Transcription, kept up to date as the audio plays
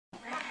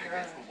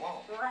against the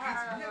wall.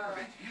 It's never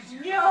been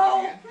easier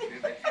No. to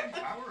pivot and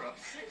power up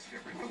 6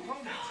 different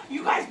components.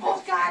 You guys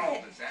both got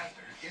it.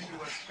 Disaster into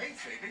a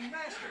space-saving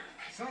master.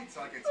 Side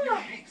Socket's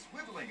unique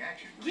swiveling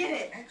action Get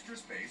it. extra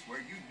space where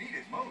you need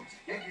it most,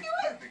 and it's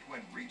perfect when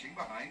reaching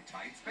behind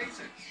tight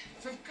spaces.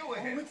 So go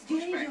ahead,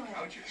 push back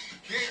couches,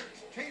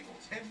 chairs,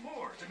 tables, and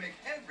more to make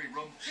every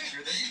room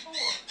bigger than before.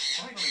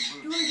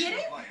 Finally move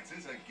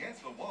appliances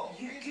against the wall,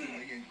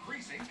 instantly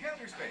increasing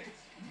counter space.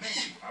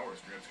 Many power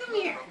strips come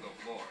from the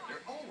floor.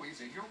 They're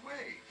always in your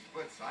way.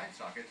 But Side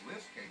Socket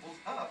lifts cables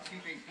up,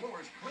 keeping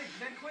floors clean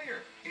and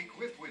clear.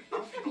 Equipped with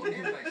optional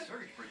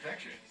anti-surge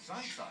protection,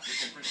 Side Socket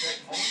can protect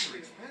all your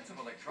expensive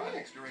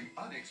electronics during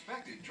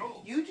unexpected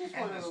jolts. You just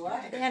want to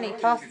relax. Danny,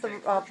 toss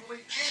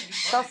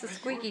the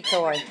squeaky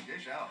toy.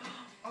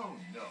 Oh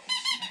no,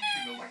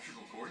 smashing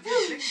electrical cords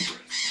is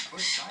dangerous.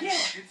 But Side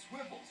Socket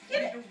swivels,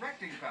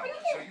 redirecting power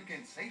so you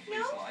can safely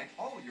slide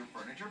all your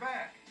furniture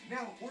back.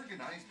 Now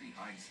organized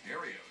behind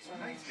stereos,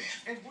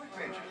 nightstands, and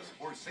workbenches,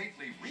 or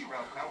safely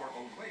reroute power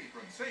away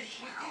from sinks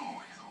with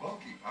ease.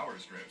 Bulky power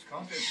strips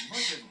cost as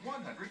much as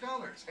 $100,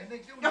 and they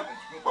don't even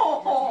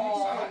swivel towards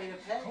the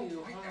side.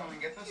 Go right now to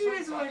get the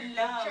Side Socket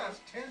for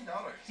just $10.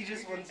 He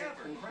just wants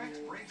never cracks,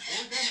 breaks,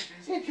 or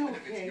damages, even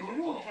if it's your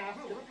fault,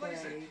 we'll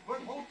replace it.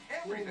 But hold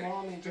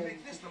everything to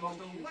make this the most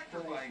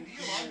electrifying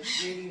deal on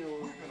video.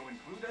 We're going to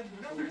include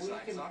another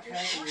Side Socket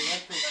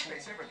that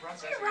pays separate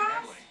processing and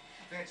handling.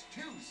 That's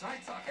 2 Side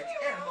Sockets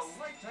and a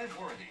lifetime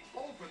warranty,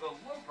 all for the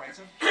low price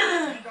of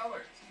 $10.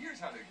 Here's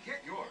how to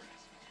get yours.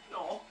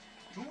 No.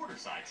 To order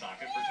Side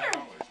Socket for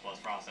 $10 plus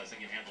processing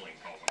and handling,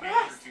 call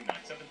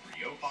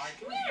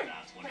 1-800-297-3053.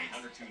 That's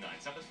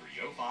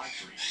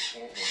 1-800-297-3053.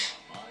 Or order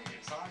online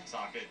at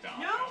sidesocket.com.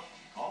 No.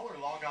 Call or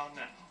log on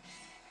now.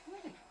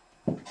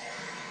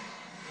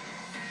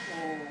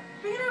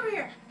 Bring it over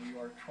here. We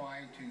are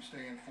trying to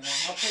stay informed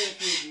I'll play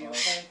with you,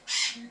 okay?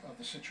 of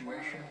the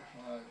situation.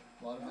 A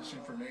lot of this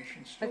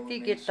information still If you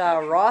remains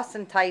get Ross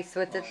enticed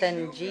with it,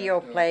 then Geo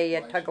play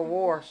a tug of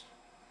war.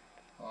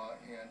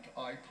 and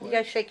I You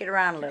gotta shake it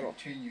around a to little.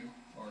 continue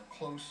our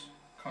close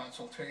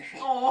consultation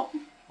Oh,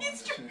 on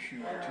this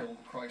issue until the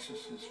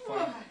crisis is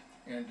finally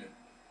ended.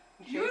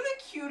 you're the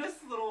cutest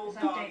little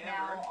dog Update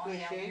now ever. on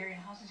the Algerian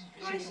hostage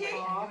Is she? situation.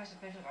 U.S.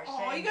 officials are Oh,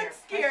 saying you got they're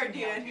scared, pressing the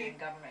didn't Algerian you?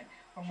 government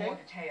for more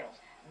details.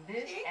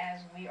 This,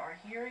 as we are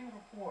hearing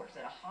reports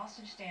that a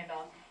hostage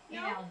standoff in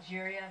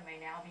Algeria may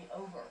now be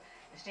over.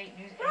 The state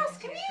news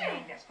agency is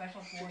saying that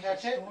special forces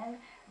stormed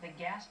the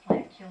gas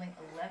plant, killing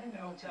 11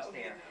 militants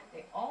there.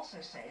 They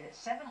also say that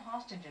 7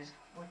 hostages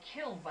were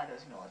killed by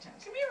those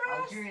militants.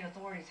 Algerian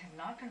authorities have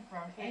not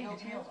confirmed any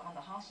details on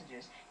the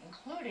hostages,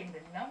 including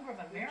the number of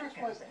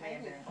Americans that may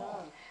have been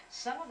involved.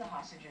 Some of the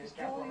hostages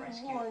that were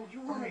rescued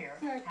earlier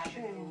have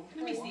been moved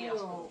to a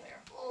hospital there.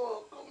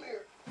 Oh, come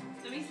here.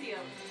 Let me see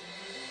him.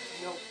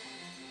 Nope.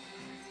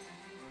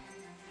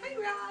 Hi,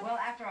 Rob. Well,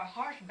 after a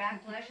harsh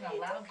backlash and a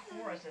loud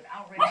chorus of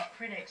outraged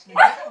critics,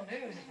 National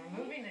News is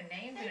removing the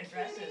names and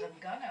addresses of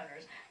gun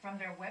owners from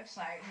their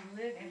website who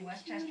live in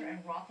Westchester and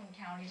Rockland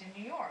counties in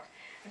New York.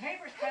 The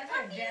paper's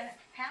president, Janet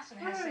Hassan,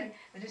 has said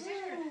the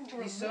decision to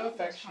remove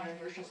this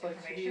controversial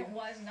information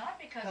was not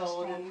because of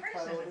strong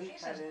criticism. She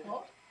says,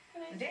 quote,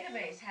 the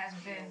database has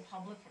been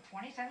public for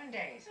 27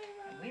 days,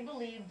 and we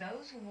believe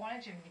those who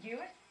wanted to view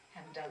it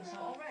have done so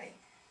already.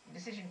 The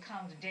decision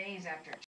comes days after